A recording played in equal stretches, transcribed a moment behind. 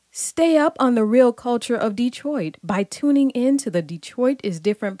Stay up on the real culture of Detroit by tuning in to the Detroit is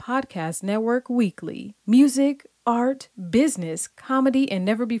Different podcast network weekly. Music, art, business, comedy, and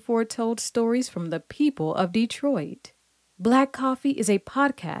never-before-told stories from the people of Detroit. Black Coffee is a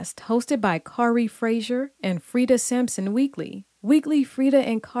podcast hosted by Kari Frazier and Frida Sampson Weekly. Weekly, Frida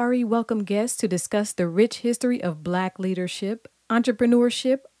and Kari welcome guests to discuss the rich history of Black leadership,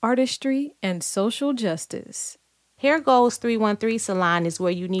 entrepreneurship, artistry, and social justice. Hair Goals 313 Salon is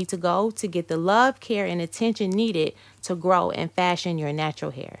where you need to go to get the love, care, and attention needed to grow and fashion your natural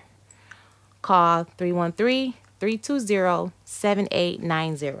hair. Call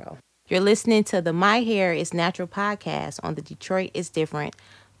 313-320-7890. You're listening to the My Hair is Natural podcast on the Detroit is Different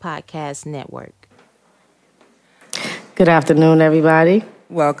podcast network. Good afternoon, everybody.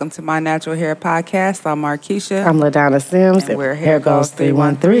 Welcome to My Natural Hair podcast. I'm Markeisha. I'm LaDonna Sims. And we're Hair Goals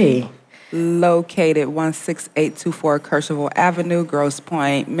 313. Located 16824 Kercheval Avenue, Grosse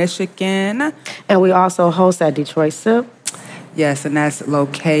Pointe, Michigan. And we also host at Detroit Sip. Yes, and that's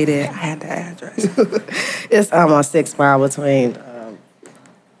located, I had the address. It's almost 6 miles between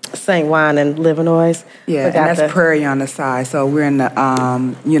St. Juan and Livernois. Yeah, and that's Prairie on the side. So we're in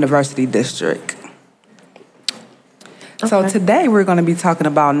the University District. Okay. So today we're going to be talking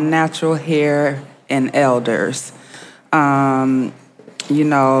about natural hair and elders.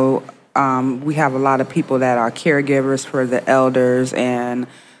 We have a lot of people that are caregivers for the elders, and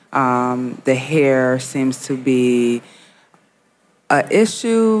the hair seems to be an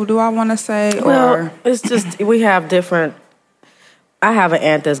issue, do I want to say? Well, it's just, we have different. I have an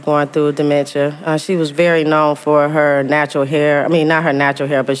aunt that's going through dementia. She was very known for her natural hair. I mean, not her natural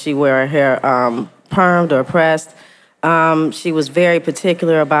hair, but she wear her hair permed or pressed. She was very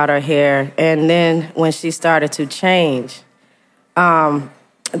particular about her hair. And then when she started to change,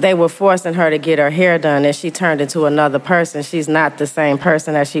 they were forcing her to get her hair done, and she turned into another person. She's not the same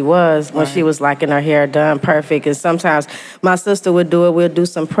person as she was when she was liking her hair done perfect. And sometimes my sister would do it. We'll do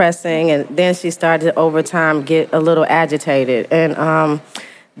some pressing, and then she started over time get a little agitated and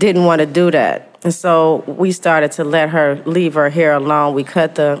didn't want to do that. And so we started to let her leave her hair alone. We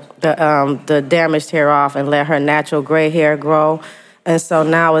cut the damaged hair off and let her natural gray hair grow. And so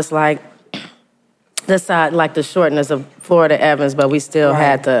now it's like the side, like the shortness of Florida Evans, but we still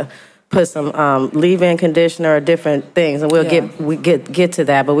had to put some leave-in conditioner or different things, and we'll get to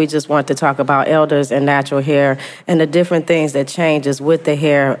that. But we just want to talk about elders and natural hair and the different things that changes with the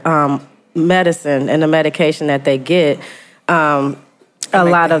hair, medicine and the medication that they get. A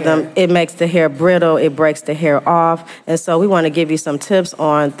lot of them, it makes the hair brittle, it breaks the hair off, and so we want to give you some tips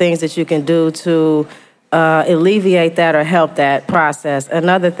on things that you can do to alleviate that or help that process.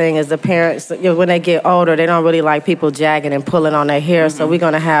 Another thing is the parents, when they get older, they don't really like people jagging and pulling on their hair. Mm-hmm. So we're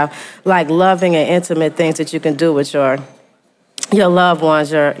going to have like loving and intimate things that you can do with your loved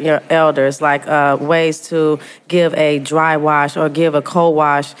ones, your elders, like ways to give a dry wash or give a cold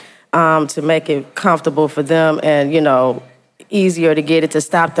wash to make it comfortable for them and, easier to get it, to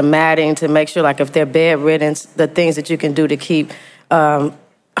stop the matting, to make sure, like if they're bedridden, the things that you can do to keep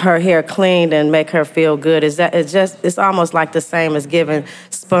her hair cleaned and make her feel good. It's almost like the same as giving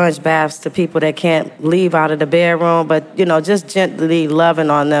sponge baths to people that can't leave out of the bedroom, but just gently loving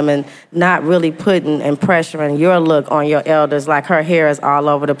on them and not really putting and pressuring your look on your elders. Like her hair is all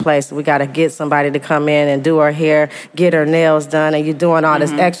over the place. We got to get somebody to come in and do her hair, get her nails done, and you're doing all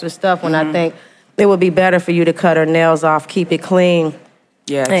this extra stuff when I think it would be better for you to cut her nails off, keep it clean,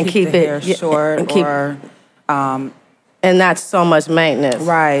 and keep the hair short and not so much maintenance.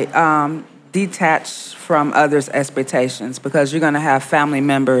 Right. Detach from others' expectations, because you're going to have family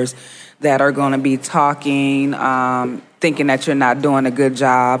members that are going to be talking, thinking that you're not doing a good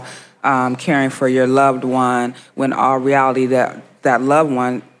job caring for your loved one, when all reality that loved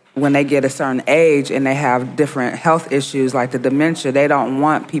one, when they get a certain age and they have different health issues like the dementia, they don't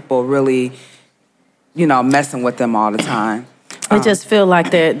want people really, messing with them all the time. I just feel like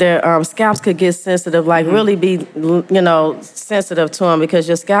their scalps could get sensitive, like really be, sensitive to them, because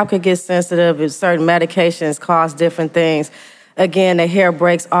your scalp could get sensitive if certain medications cause different things. Again, the hair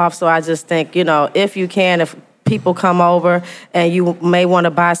breaks off, so I just think, if you can, if people come over and you may want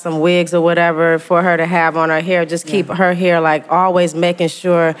to buy some wigs or whatever for her to have on her hair, just keep her hair, like, always making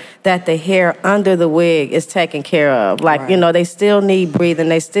sure that the hair under the wig is taken care of. Like, they still need breathing,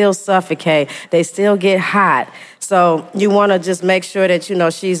 they still suffocate, they still get hot. So you want to just make sure that,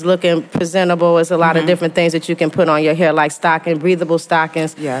 she's looking presentable. There's a lot of different things that you can put on your hair, like breathable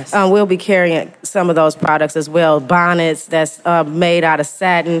stockings. Yes. We'll be carrying some of those products as well. Bonnets that's made out of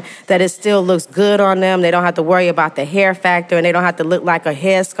satin, that it still looks good on them. They don't have to worry about the hair factor, and they don't have to look like a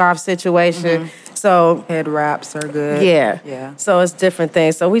headscarf situation. So head wraps are good. Yeah. So it's different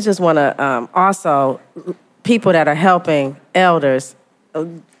things. So we just want to also, people that are helping elders,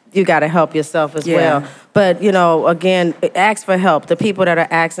 you got to help yourself as well. But again, ask for help. The people that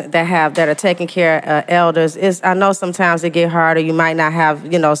are taking care of elders I know sometimes it get harder. You might not have,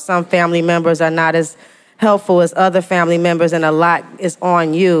 some family members are not as helpful as other family members, and a lot is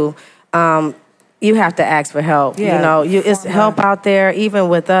on you. You have to ask for help. It's help out there, even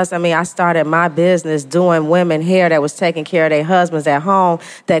with us. I mean, I started my business doing women hair that was taking care of their husbands at home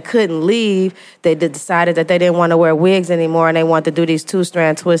that couldn't leave. They decided that they didn't want to wear wigs anymore, and they wanted to do these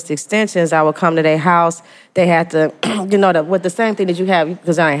 2-strand twist extensions. I would come to their house. They had to, with the same thing that you have,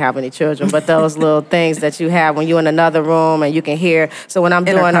 because I ain't have any children, but those little things that you have when you're in another room and you can hear. So when I'm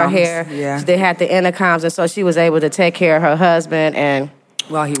doing her hair, they had the intercoms, and so she was able to take care of her husband and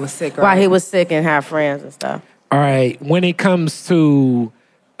while he was sick, right? While he was sick and have friends and stuff. All right. When it comes to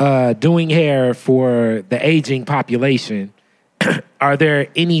doing hair for the aging population, are there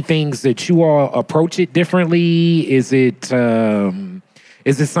any things that you all approach it differently? Is it something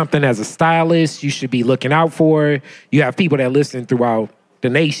as a stylist you should be looking out for? You have people that listen throughout the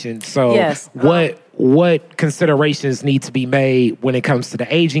nation. So yes. What considerations need to be made when it comes to the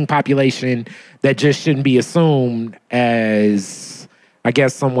aging population that just shouldn't be assumed as, I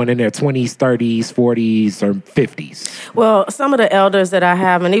guess, someone in their 20s, 30s, 40s, or 50s? Well, some of the elders that I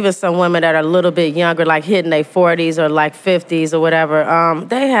have, and even some women that are a little bit younger, like hitting their 40s or like 50s or whatever,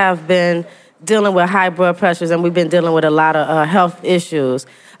 they have been dealing with high blood pressures, and we've been dealing with a lot of health issues.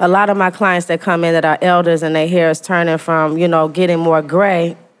 A lot of my clients that come in that are elders and their hair is turning from, getting more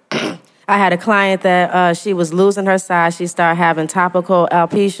gray. I had a client that she was losing her size. She started having topical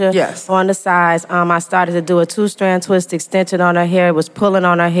alopecia on the sides. I started to do a 2-strand twist extension on her hair. It was pulling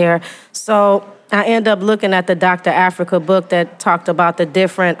on her hair. So I ended up looking at the Dr. Africa book that talked about the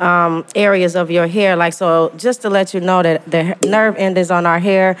different areas of your hair. Like, so just to let you know that the nerve endings on our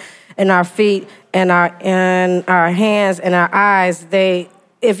hair and our feet and our hands and our eyes,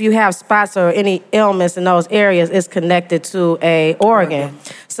 if you have spots or any ailments in those areas, it's connected to a organ.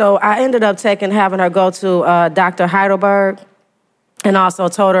 So I ended up having her go to Dr. Heidelberg, and also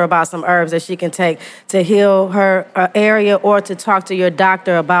told her about some herbs that she can take to heal her area, or to talk to your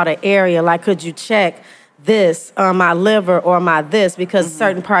doctor about an area. Like, could you check this on my liver or my this? Because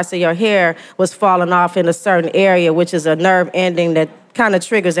certain parts of your hair was falling off in a certain area, which is a nerve ending that kind of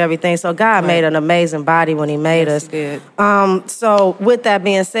triggers everything. So God made an amazing body when he made us. He did. So with that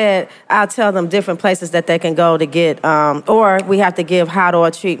being said, I'll tell them different places that they can go to get, or we have to give hot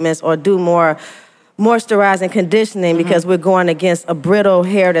oil treatments or do more moisturizing conditioning because we're going against a brittle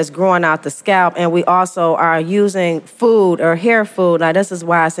hair that's growing out the scalp. And we also are using food or hair food. Now, this is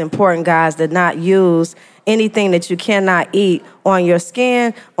why it's important, guys, to not use anything that you cannot eat on your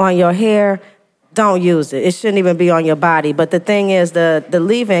skin, on your hair. Don't use it. It shouldn't even be on your body. But the thing is, the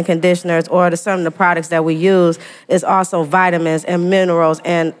leave-in conditioners or some of the products that we use is also vitamins and minerals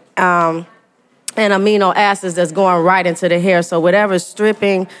and amino acids that's going right into the hair. So whatever's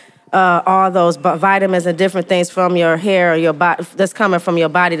stripping all those vitamins and different things from your hair or your body that's coming from your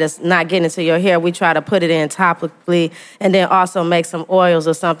body that's not getting into your hair, we try to put it in topically, and then also make some oils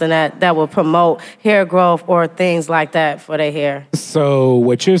or something that will promote hair growth or things like that for their hair. So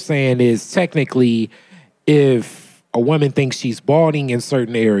what you're saying is, technically, if a woman thinks she's balding in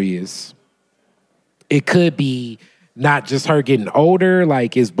certain areas, it could be not just her getting older.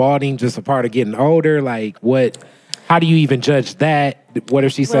 Like, is balding just a part of getting older? Like, what? How do you even judge that? What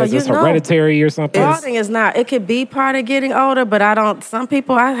if she says it's hereditary or something? Balding is not. It could be part of getting older, but I don't. Some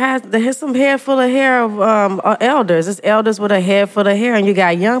people, there's some hair full of hair of elders. It's elders with a head full of hair, and you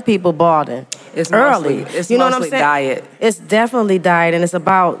got young people balding. It's early. It's you know mostly what I'm saying? Diet. It's definitely diet, and it's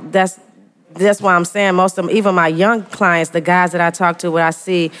about That's why I'm saying most of them, even my young clients, the guys that I talk to, what I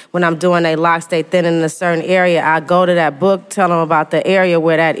see when I'm doing their locks, they thinning in a certain area, I go to that book, tell them about the area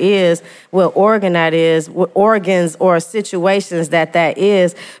where that is, what organ that is, what organs or situations that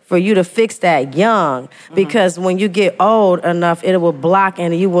is, for you to fix that young. Because when you get old enough, it will block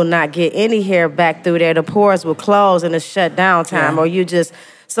and you will not get any hair back through there. The pores will close and it's shut down time, or you just.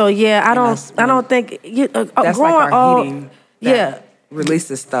 So yeah, I don't think that's growing like our old. heating. Yeah.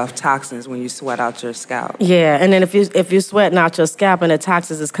 Releases toxins when you sweat out your scalp. Yeah, and then if you're sweating out your scalp and the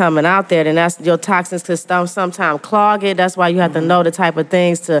toxins is coming out there, then that's your toxins could sometimes clog it. That's why you have to know the type of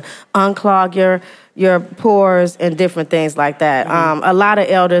things to unclog your pores and different things like that. A lot of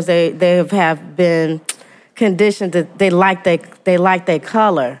elders they have been conditioned that they like their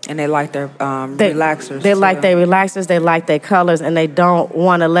color and they like their relaxers. They like their relaxers. They like their colors, and they don't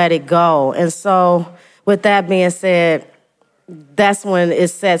want to let it go. And so, with that being said, that's when it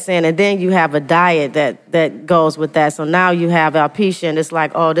sets in. And then you have a diet that goes with that. So now you have alopecia, and it's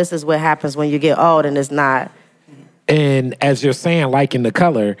like, oh, this is what happens when you get old, and it's not. And as you're saying, like in the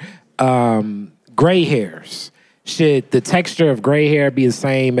color, gray hairs. Should the texture of gray hair be the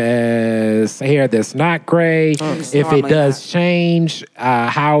same as hair that's not gray? If it does change,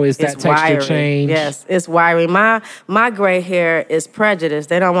 how is that texture change? Yes, it's wiry. My gray hair is prejudiced.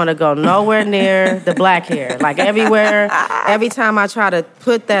 They don't want to go nowhere near the black hair. Like everywhere, every time I try to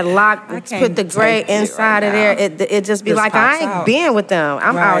put that lock, put the gray inside of there, it just be like, I ain't being with them.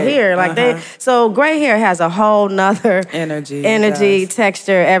 I'm out here. Like so gray hair has a whole nother energy,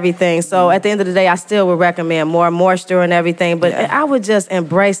 texture, everything. So at the end of the day, I still would recommend more moisture and everything, but I would just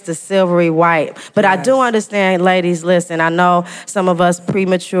embrace the silvery white. But I do understand, ladies, listen, I know some of us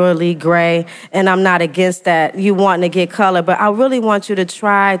prematurely gray, and I'm not against that. You wanting to get color, but I really want you to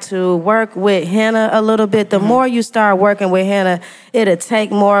try to work with henna a little bit. The more you start working with henna, it'll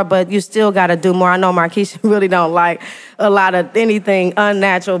take more, but you still got to do more. I know Markeisha really don't like a lot of anything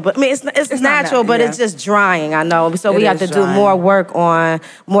unnatural, but I mean, it's natural, but it's just drying, I know. So we have to do more work on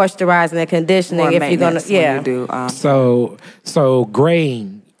moisturizing and conditioning more if you're going to, do. So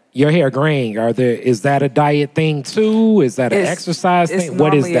graying, your hair graying, is that a diet thing too? Is that an exercise thing?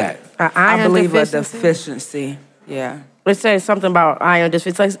 What is that? I believe a deficiency. Yeah. Let's say something about iron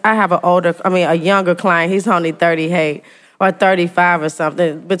deficiency. I have a younger client. He's only 38 or 35 or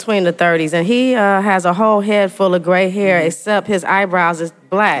something, between the 30s. And he has a whole head full of gray hair, except his eyebrows is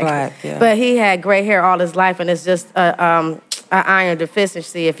black. But he had gray hair all his life, and it's just an iron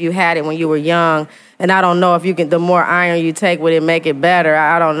deficiency if you had it when you were young. And I don't know if you can. The more iron you take, would it make it better?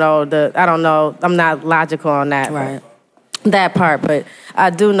 I don't know. I'm not logical on that. Right. That part, but I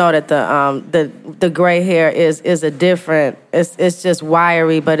do know that the gray hair is a different. It's just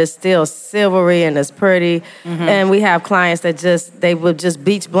wiry, but it's still silvery and it's pretty. And we have clients that they would just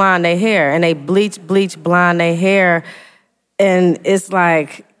bleach blonde their hair, and they bleach blonde their hair, and it's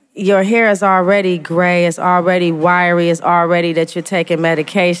like, your hair is already gray, it's already wiry, it's already that you're taking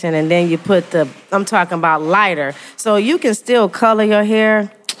medication, and then you put I'm talking about lighter. So you can still color your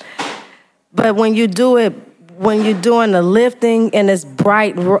hair, but when you do it, when you're doing the lifting and it's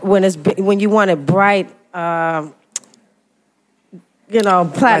bright, when you want it bright, platinum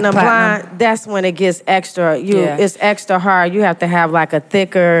blonde, that's when it gets extra. It's extra hard. You have to have like a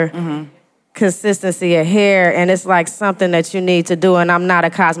thicker consistency of hair, and it's like something that you need to do. And I'm not a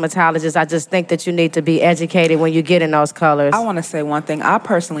cosmetologist. I just think that you need to be educated when you get in those colors. I want to say one thing. I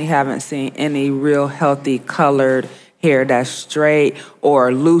personally haven't seen any real healthy colored hair that's straight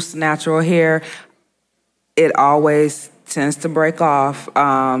or loose natural hair. It always tends to break off,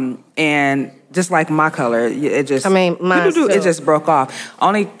 and just like my color, it just it just broke off.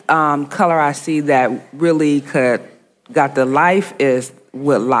 Only color I see that really got the life is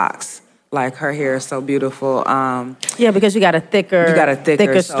with locks. Like her hair is so beautiful. Because you got a thicker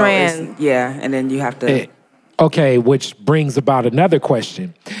strand. And then you have to. Okay, which brings about another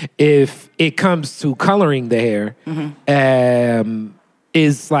question. If it comes to coloring the hair,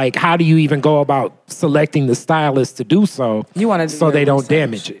 is like, how do you even go about selecting the stylist to do so? You want to so they don't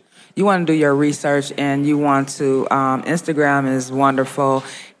damage it. You want to do your research, and you want to. Instagram is wonderful.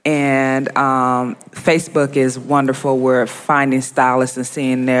 And Facebook is wonderful. We're finding stylists and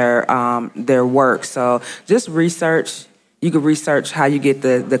seeing their work. So just research. You can research how you get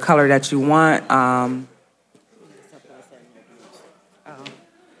the color that you want.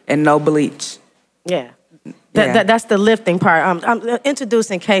 And no bleach. Yeah. That's the lifting part. I'm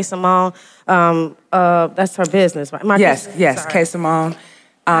introducing Kay Simone. That's her business, right? Yes, Kay Simone.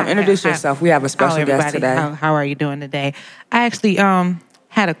 Introduce yourself. We have a special guest today. How are you doing today? I actually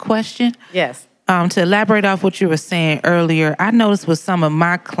had a question. Yes. To elaborate off what you were saying earlier, I noticed with some of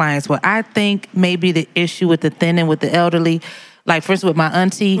my clients, what I think may be the issue with the thinning with the elderly, like first with my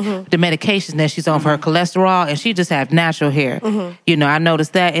auntie, the medications that she's on for her cholesterol, and she just have natural hair. I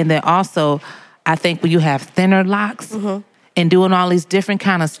noticed that. And then also, I think when you have thinner locks and doing all these different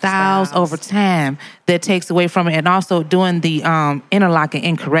kind of styles over time, that takes away from it. And also doing the interlocking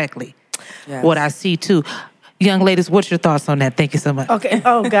incorrectly. Yes. What I see too. Young ladies, what's your thoughts on that? Thank you so much. Okay.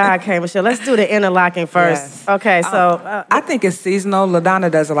 Oh, God, okay, Michelle. Let's do the interlocking first. Yes. Okay, so... I think it's seasonal. LaDonna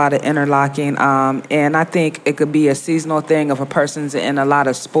does a lot of interlocking, and I think it could be a seasonal thing. If a person's in a lot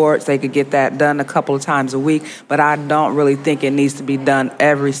of sports, they could get that done a couple of times a week, but I don't really think it needs to be done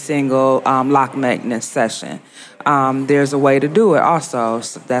every single lock maintenance session. There's a way to do it also,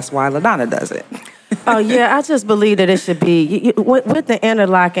 so that's why LaDonna does it. Oh, yeah, I just believe that it should be, with the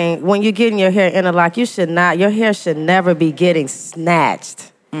interlocking, when you're getting your hair interlocked, your hair should never be getting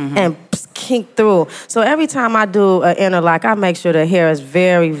snatched. and kink through. So every time I do an interlock, I make sure the hair is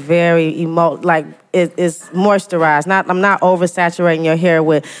very, very it's moisturized. I'm not oversaturating your hair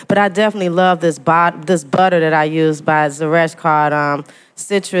with, but I definitely love this butter that I use by Zeresh called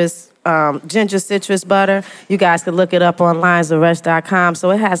ginger citrus butter. You guys can look it up online, Zeresh.com.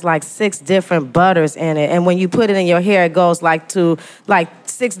 So it has like 6 different butters in it, and when you put it in your hair, it goes to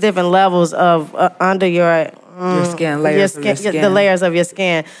 6 different levels of under your skin, layers of your skin. The layers of your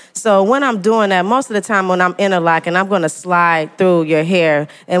skin. So when I'm doing that, most of the time when I'm interlocking, I'm going to slide through your hair,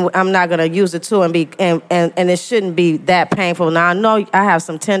 and I'm not going to use the tool and it shouldn't be that painful. Now, I know I have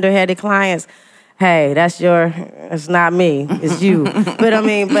some tender-headed clients. Hey, it's not me, it's you. But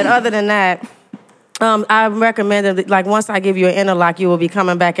other than that, I recommend that, like, once I give you an interlock, you will be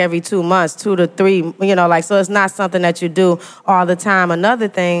coming back every 2 months, 2 to 3, so it's not something that you do all the time. Another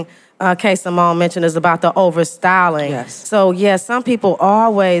thing, Kay Simone mentioned, is about the over-styling. Yes. So, some people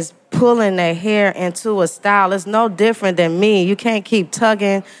always pulling their hair into a style. It's no different than me. You can't keep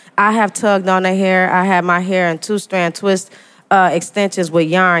tugging. I have tugged on the hair. I had my hair in 2-strand twist extensions with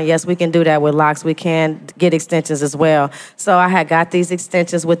yarn. Yes, we can do that with locks. We can get extensions as well. So I had got these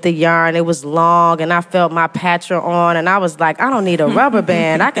extensions with the yarn. It was long, and I felt my patcher on, and I was like, I don't need a rubber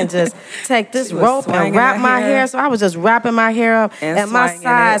band. I can just take this rope and wrap my hair. So I was just wrapping my hair up, and my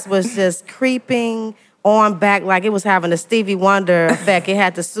sides was just creeping on back like it was having a Stevie Wonder effect. It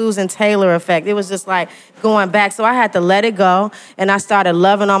had the Susan Taylor effect. It was just like going back. So I had to let it go, and I started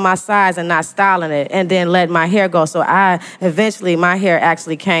loving on my sides and not styling it, and then let my hair go. So eventually my hair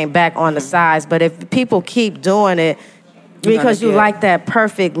actually came back on the sides. But if people keep doing it because you like that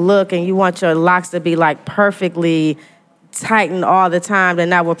perfect look and you want your locks to be like perfectly tightened all the time, then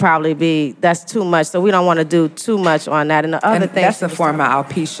that's too much. So we don't want to do too much on that. And the other thing, that's a form of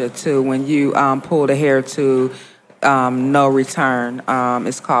alopecia too. When you pull the hair to no return,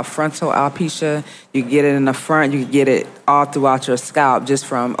 it's called frontal alopecia. You get it in the front. You get it all throughout your scalp just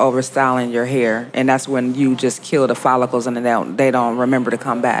from overstyling your hair, and that's when you just kill the follicles and they don't remember to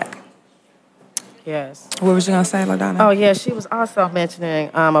come back. Yes. What was you gonna say, LaDonna? Oh yeah, she was also mentioning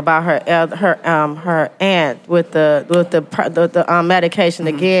about her aunt with the medication.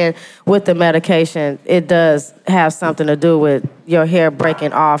 Mm-hmm. Again, with the medication, it does have something to do with your hair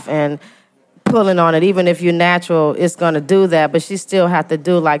breaking off and pulling on it. Even if you're natural, it's going to do that. But she still have to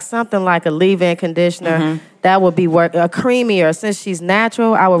do like something like a leave-in conditioner. Mm-hmm. That would be a creamier. Since she's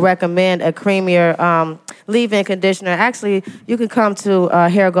natural, I would recommend a creamier leave-in conditioner. Actually, you can come to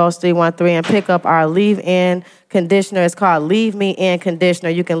Hair Goals 313 and pick up our leave-in conditioner. It's called Leave Me In Conditioner.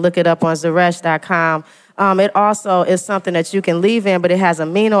 You can look it up on Zeresh.com. It also is something that you can leave in, but it has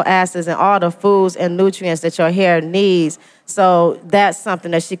amino acids and all the foods and nutrients that your hair needs. So that's something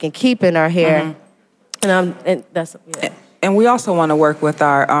that she can keep in her hair. Mm-hmm. And that's And we also want to work with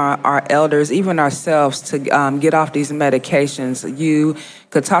our elders, even ourselves, to get off these medications. You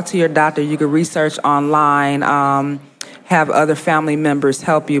could talk to your doctor. You could research online. Have other family members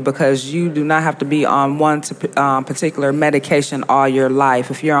help you, because you do not have to be on one particular medication all your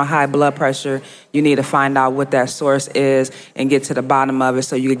life. If you're on high blood pressure, you need to find out what that source is and get to the bottom of it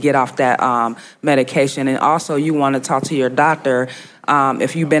so you can get off that medication. And also, you want to talk to your doctor.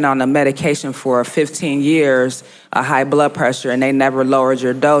 If you've been on a medication for 15 years, a high blood pressure, and they never lowered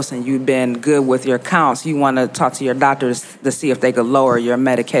your dose, and you've been good with your counts, you want to talk to your doctors to see if they could lower your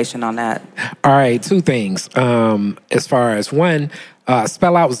medication on that. All right, 2 things. As far as one,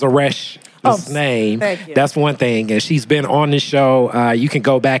 spell out Zeresh. Name. Thank you. That's one thing. And she's been on the show. You can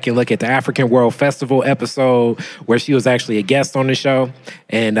go back and look at the African World Festival episode where she was actually a guest on the show.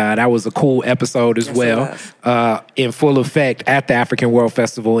 And that was a cool episode as well. In full effect at the African World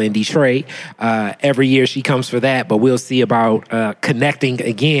Festival in Detroit. Every year she comes for that, but we'll see about connecting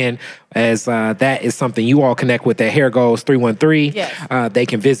again, as that is something you all connect with at Hair Goals 313. Yes. They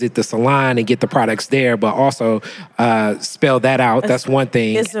can visit the salon and get the products there, but also spell that out. That's one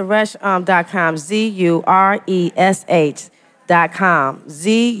thing. It's Zeresh.com, Zeresh.com,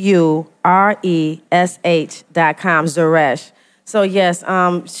 Zeresh.com, Zeresh. So yes,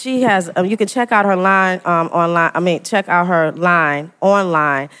 she has. You can check out her line online. Check out her line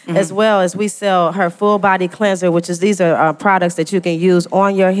online, as well as we sell her full body cleanser, which is these are products that you can use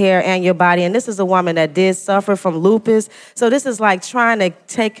on your hair and your body. And this is a woman that did suffer from lupus, so this is like trying to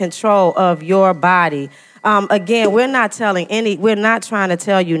take control of your body. Again, we're not trying to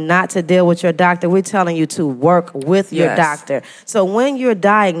tell you not to deal with your doctor. We're telling you to work with your doctor. So when you're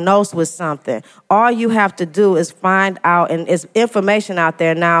diagnosed with something, all you have to do is find out, and it's information out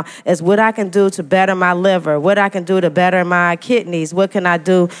there now, is what I can do to better my liver, what I can do to better my kidneys, what can I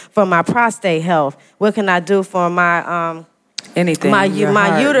do for my prostate health, what can I do for my Anything. my your my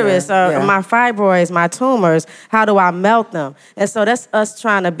heart, uterus or yeah. my fibroids, my tumors. How do I melt them? And so that's us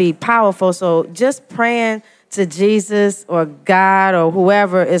trying to be powerful. So just praying to Jesus or God or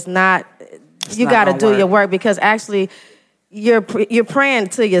whoever is not. You not got to gonna do work. your work, because actually you're praying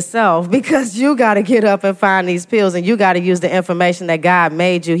to yourself, because you got to get up and find these pills, and you got to use the information that God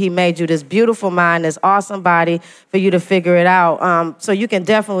made you. He made you this beautiful mind, this awesome body for you to figure it out. So you can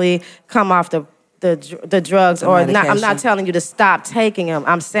definitely come off the drugs, or not. I'm not medication. telling you to stop taking them.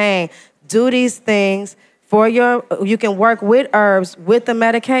 I'm saying do these things for you can work with herbs, with the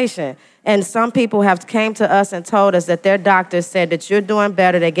medication. And some people have came to us and told us that their doctors said that you're doing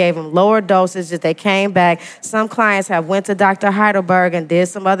better. They gave them lower dosages. They came back. Some clients have went to Dr. Heidelberg and did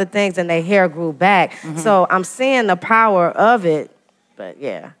some other things, and their hair grew back. So I'm seeing the power of it. But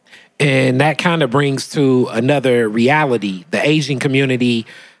yeah. And that kind of brings to another reality. The Asian community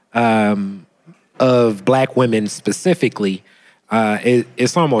of Black women specifically,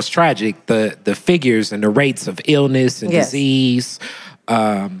 it's almost tragic, the figures and the rates of illness and Yes. disease.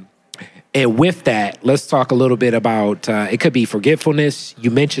 And with that, let's talk a little bit about, it could be forgetfulness.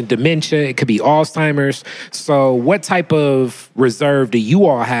 You mentioned dementia. It could be Alzheimer's. So what type of reserve do you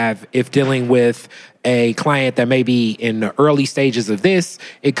all have if dealing with a client that may be in the early stages of this?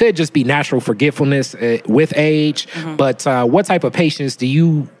 It could just be natural forgetfulness with age. But what type of patients do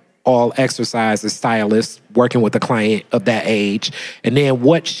you all exercise as stylists working with a client of that age? And then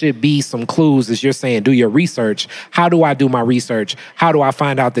what should be some clues, as you're saying, do your research? How do I do my research? How do I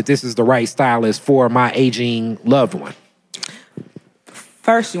find out that this is the right stylist for my aging loved one?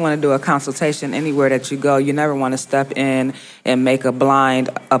 First, you want to do a consultation anywhere that you go. You never want to step in and make a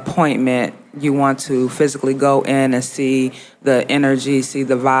blind appointment. You want to physically go in and see the energy, see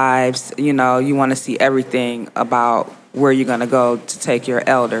the vibes. You know, you want to see everything about where you're going to go to take your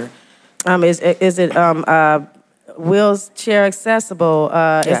elder. Is it wheelchair accessible?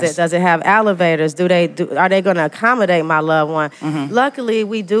 Yes. Does it have elevators? Are they going to accommodate my loved one? Luckily,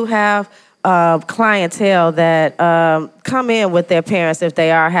 we do have clientele that come in with their parents if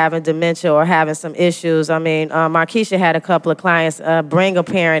they are having dementia or having some issues. I mean, Markeisha had a couple of clients bring a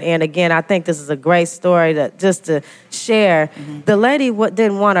parent in. Again, I think this is a great story just to share. The lady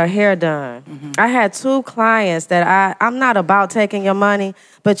didn't want her hair done. I had 2 clients that I'm not about taking your money,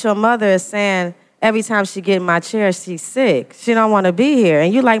 but your mother is saying every time she get in my chair, she's sick. She don't want to be here.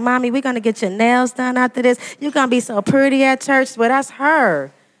 And you like, Mommy, we're going to get your nails done after this. You're going to be so pretty at church. Well, that's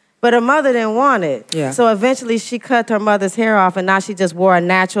her. But her mother didn't want it. Yeah. So eventually she cut her mother's hair off, and now she just wore a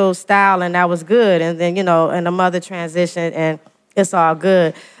natural style, and that was good. And then, and the mother transitioned, and it's all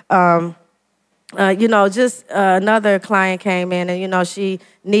good. Another client came in, and, she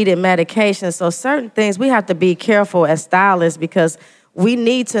needed medication. So certain things, we have to be careful as stylists, because we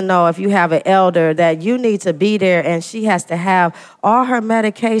need to know if you have an elder that you need to be there, and she has to have all her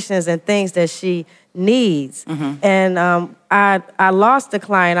medications and things that she needs. And I lost the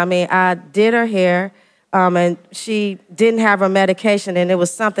client. I mean, I did her hair, and she didn't have her medication, and it was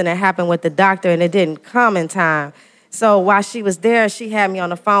something that happened with the doctor, and it didn't come in time. So while she was there, she had me on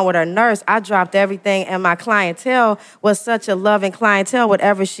the phone with her nurse. I dropped everything, and my clientele was such a loving clientele.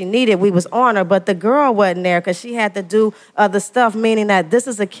 Whatever she needed, we was on her. But the girl wasn't there because she had to do other stuff, meaning that this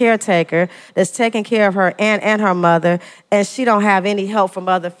is a caretaker that's taking care of her aunt and her mother, and she don't have any help from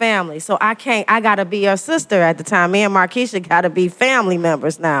other families. So I got to be her sister at the time. Me and Markeisha got to be family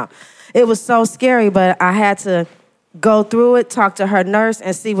members now. It was so scary, but I had to go through it, talk to her nurse,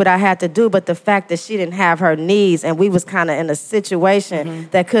 and see what I had to do. But the fact that she didn't have her needs, and we was kind of in a situation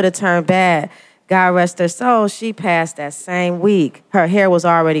that could have turned bad, God rest her soul, she passed that same week. Her hair was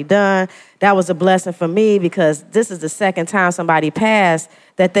already done. That was a blessing for me, because this is the second time somebody passed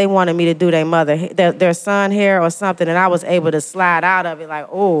that they wanted me to do their son hair or something, and I was able to slide out of it like,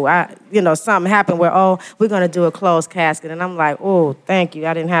 something happened where, we're going to do a closed casket. And I'm like, thank you.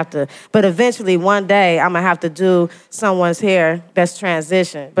 I didn't have to. But eventually one day I'm going to have to do someone's hair that's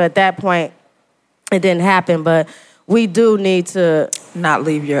transitioned. But at that point, it didn't happen. But we do need to Not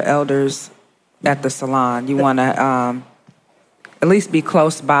leave your elders at the salon. You want to at least be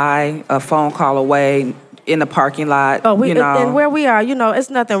close by, a phone call away, in the parking lot. And where we are, it's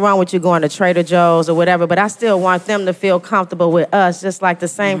nothing wrong with you going to Trader Joe's or whatever, but I still want them to feel comfortable with us, just like the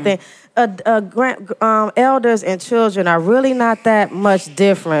same thing. Elders and children are really not that much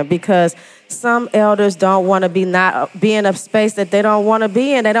different, because some elders don't want to be in a space that they don't want to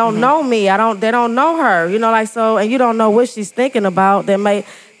be in. They don't know me. They don't know her. And you don't know what she's thinking about. They may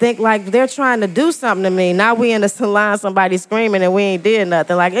think like they're trying to do something to me. Now we in the salon, somebody screaming and we ain't did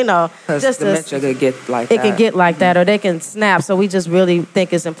nothing. Because just dementia could get like that. It can get like that, or they can snap. So we just really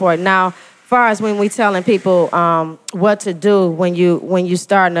think it's important. Now, far as when we telling people what to do when you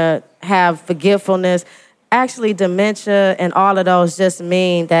starting to have forgetfulness, actually dementia and all of those just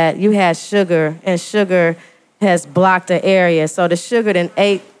mean that you had sugar, and sugar has blocked the area. So the sugar then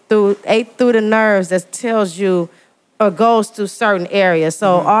ate through the nerves that tells you or goes through certain areas.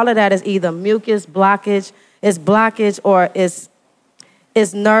 So all of that is either mucus blockage, or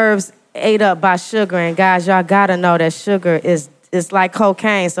it's nerves ate up by sugar. And guys, y'all gotta know that sugar is like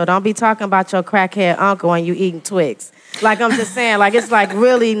cocaine. So don't be talking about your crackhead uncle when you eating Twix. Like I'm just saying, like it's like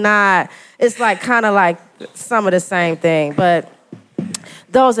really not. It's like kind of like some of the same thing, but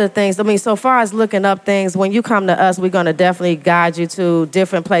those are the things. I mean, so far as looking up things, when you come to us, we're going to definitely guide you to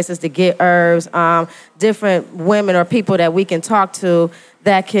different places to get herbs, different women or people that we can talk to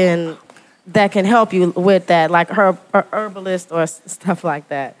that can help you with that, like her herbalist or stuff like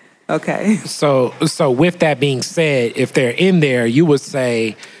that. Okay. So with that being said, if they're in there, you would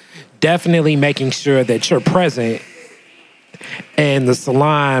say definitely making sure that you're present and the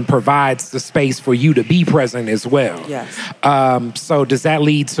salon provides the space for you to be present as well. Yes. So does that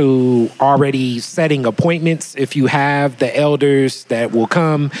lead to already setting appointments if you have the elders that will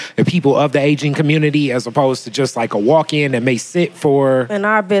come, the people of the aging community, as opposed to just like a walk-in that may sit for... In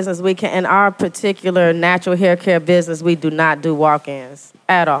our business, in our particular natural hair care business, we do not do walk-ins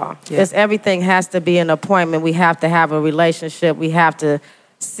at all. Yeah. Everything has to be an appointment. We have to have a relationship. We have to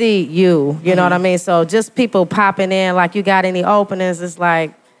see you know what I mean? So just people popping in, like you got any openings, it's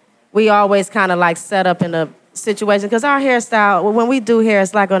like we always kind of like set up in a situation, because our hairstyle, when we do hair,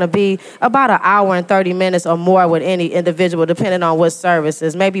 it's like going to be about an hour and 30 minutes or more with any individual, depending on what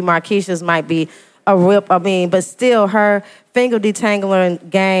services. Maybe Markeisha's might be a rip, but still her finger detangling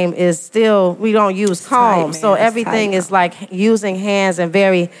game is still, we don't use combs. So everything is like using hands and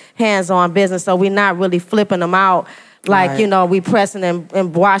very hands-on business. So we're not really flipping them out. Like, right. We pressing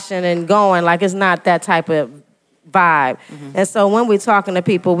and washing and going. Like, it's not that type of vibe. Mm-hmm. And so when we're talking to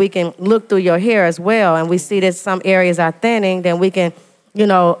people, we can look through your hair as well. And we see that some areas are thinning, then we can,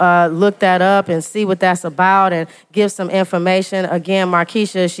 look that up and see what that's about and give some information. Again,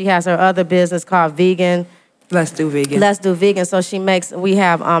 Markeisha, she has her other business called Vegan. Let's do vegan. So we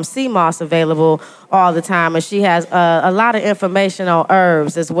have sea moss available all the time, and she has a lot of information on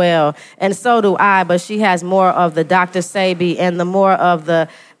herbs as well, and so do I. But she has more of the Dr. Sebi and the more of the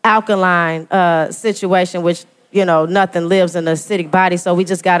alkaline situation, which nothing lives in the acidic body. So we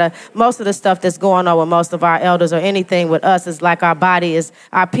just gotta, most of the stuff that's going on with most of our elders or anything with us is like our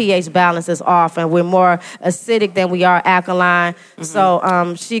pH balance is off, and we're more acidic than we are alkaline. Mm-hmm.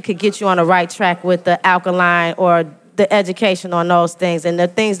 So she could get you on the right track with the alkaline or the education on those things. And the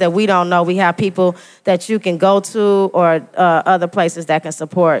things that we don't know, we have people that you can go to or other places that can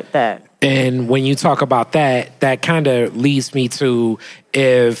support that. And when you talk about that kind of leads me to,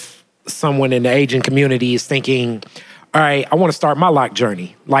 if someone in the aging community is thinking, all right, I want to start my lock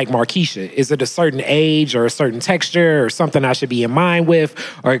journey like Markeisha. Is it a certain age or a certain texture or something I should be in mind with?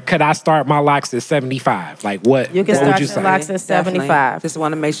 Or could I start my locks at 75? Like what? You can what start would you your say? locks at 75. Definitely. Just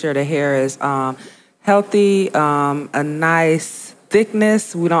want to make sure the hair is healthy, a nice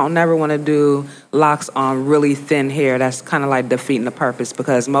thickness. We don't never want to do locks on really thin hair. That's kind of like defeating the purpose,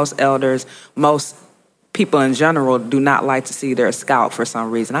 because most people in general do not like to see their scalp for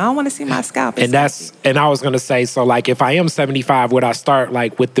some reason. I don't want to see my scalp. And I was going to say, so like if I am 75, would I start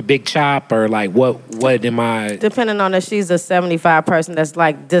like with the big chop, or like what am I? Depending on if she's a 75 person that's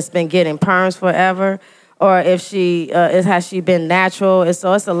like just been getting perms forever, or if has she been natural.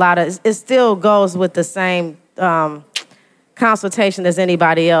 So it's a lot of, it still goes with the same consultation as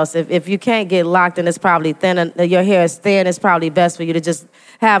anybody else. If you can't get locked and it's probably thin, and your hair is thin, it's probably best for you to just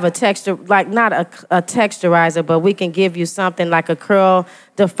have a texture, like not a texturizer, but we can give you something like a curl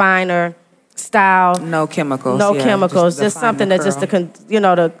definer style. No chemicals. No chemicals. Just something that just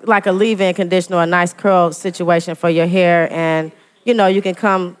like a leave-in conditioner, a nice curl situation for your hair. And, you can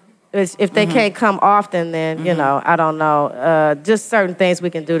come, if they can't come often, then, I don't know. Just certain things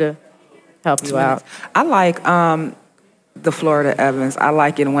we can do to help you out. I like the Florida Evans. I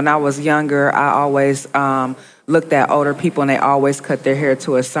like it. When I was younger, I always looked at older people, and they always cut their hair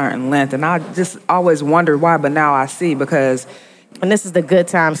to a certain length. And I just always wondered why, but now I see, because... And this is the Good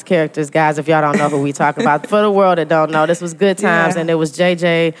Times characters, guys, if y'all don't know who we talk about. For the world that don't know, this was Good Times, and it was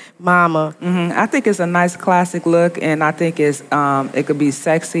JJ Mama. Mm-hmm. I think it's a nice classic look, and I think it could be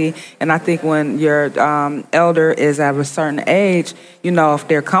sexy. And I think when your elder is at a certain age, if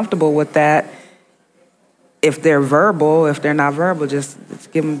they're comfortable with that, if they're verbal, if they're not verbal, just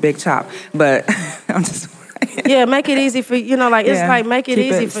give them a big chop. But I'm just... Yeah, make it easy for it's like make it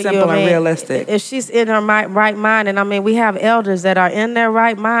Keep easy it for simple you. and realistic. If she's in her right mind, and we have elders that are in their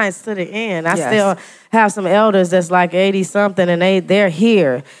right minds to the end. I still have some elders that's like 80 something, and they're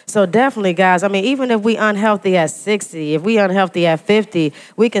here. So definitely, guys. Even if we unhealthy at 60, if we unhealthy at 50,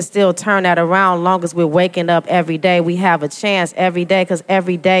 we can still turn that around. Long as we're waking up every day, we have a chance every day because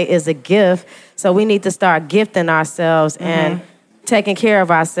every day is a gift. So we need to start gifting ourselves and taking care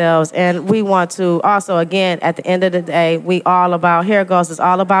of ourselves. And we want to also, again, at the end of the day, Hair Goals is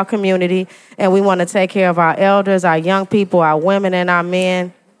all about community. And we want to take care of our elders, our young people, our women, and our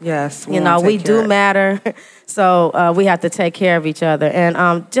men. Yes. We do matter. So we have to take care of each other.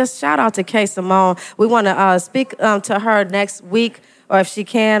 And just shout out to Kay Simone. We want to speak to her next week, or if she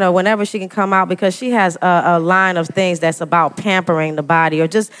can, or whenever she can come out, because she has a line of things that's about pampering the body or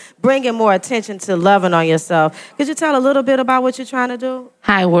just bringing more attention to loving on yourself. Could you tell a little bit about what you're trying to do?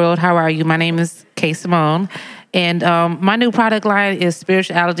 Hi, world. How are you? My name is Kay Simone. And my new product line is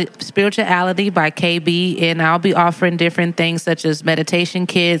Spirituality by KB. And I'll be offering different things such as meditation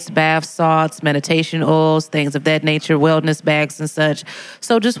kits, bath salts, meditation oils, things of that nature, wellness bags and such.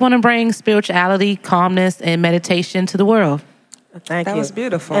 So just want to bring spirituality, calmness, and meditation to the world. Thank you. That was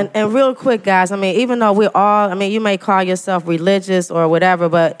beautiful. And real quick, guys, even though we're all, you may call yourself religious or whatever,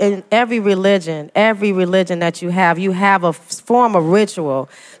 but in every religion that you have a form of ritual.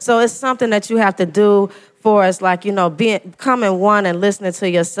 So it's something that you have to do for us, like, becoming one and listening to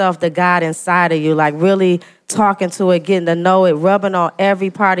yourself, the God inside of you, like really talking to it, getting to know it, rubbing on every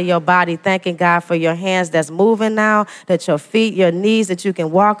part of your body, thanking God for your hands that's moving now, that your feet, your knees that you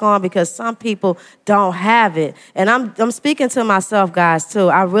can walk on, because some people don't have it. And I'm speaking to myself, guys, too.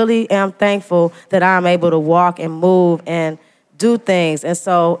 I really am thankful that I'm able to walk and move and do things. And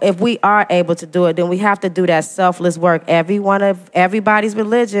so if we are able to do it, then we have to do that selfless work. Everybody's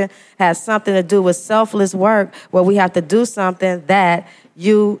religion has something to do with selfless work, where we have to do something that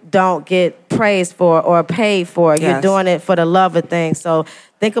you don't get praised for or paid for. Yes. You're doing it for the love of things. So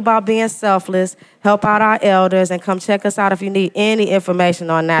think about being selfless, help out our elders, and come check us out if you need any information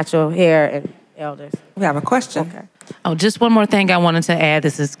on natural hair and elders. We have a question. Okay. Oh, just one more thing I wanted to add.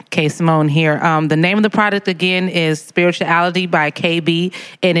 This is Kay Simone here. The name of the product, again, is Spirituality by KB,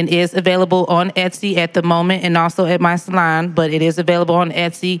 and it is available on Etsy at the moment and also at my salon, but it is available on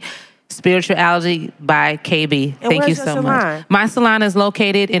Etsy. Spirituality by KB. Thank you so much. My salon is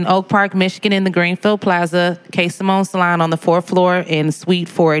located in Oak Park, Michigan, in the Greenfield Plaza. Kay Simone Salon on the 4th floor in Suite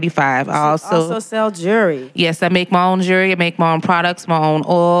 485. I also sell jewelry. Yes, I make my own jewelry. I make my own products, my own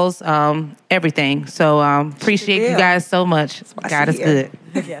oils, everything. So appreciate you guys so much. God is good.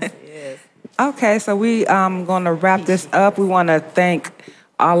 Yes, he is. Okay, so we going to wrap this up. We want to thank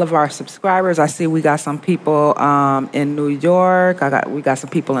all of our subscribers. I see we got some people in New York. We got some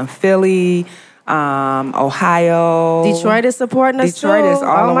people in Philly, Ohio. Detroit is supporting us Detroit too. is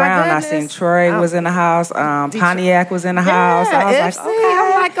all around. Goodness. I seen Troy was in the house. Pontiac was in the house. I was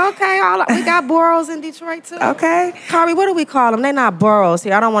FC. like, okay. I'm like, okay. We got boroughs in Detroit too. Okay. Kari, what do we call them? They're not boroughs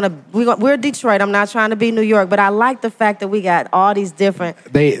here. I don't want to. We're Detroit. I'm not trying to be New York, but I like the fact that we got all these different.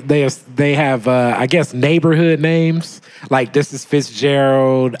 They have I guess neighborhood names. Like this is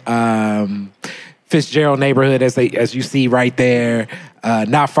Fitzgerald neighborhood, as you see right there.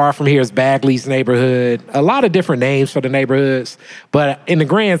 Not far from here is Bagley's neighborhood. A lot of different names for the neighborhoods, but in the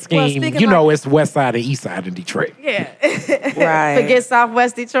grand scheme, it's West Side and East Side in Detroit. Yeah, right. Forget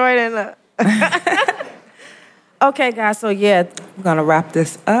Southwest Detroit and. Okay, guys. So yeah, we're gonna wrap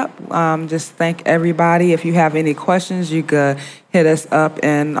this up. Just thank everybody. If you have any questions, you could hit us up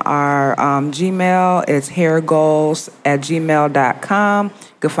in our Gmail. It's hairgoals@gmail.com. You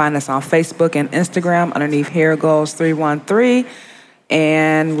can find us on Facebook and Instagram underneath hairgoals313.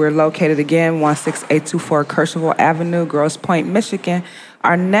 And we're located again 16824 Kercheval Avenue, Grosse Pointe, Michigan.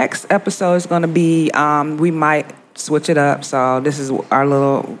 Our next episode is going to be we might switch it up. So this is our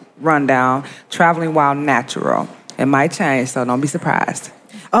little rundown, Traveling While Natural. It might change, so don't be surprised.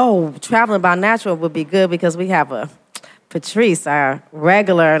 Oh, Traveling While Natural would be good because we have a Patrice, our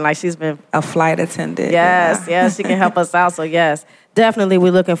regular, and like she's been a flight attendant. Yes, she can help us out. So yes, definitely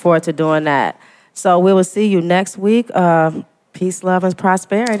we're looking forward to doing that. So we will see you next week. Peace, love, and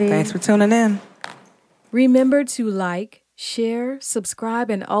prosperity. Thanks for tuning in. Remember to like, share, subscribe,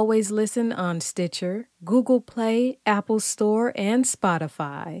 and always listen on Stitcher, Google Play, Apple Store, and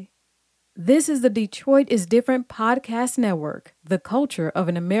Spotify. This is the Detroit is Different podcast network, the culture of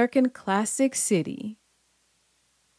an American classic city.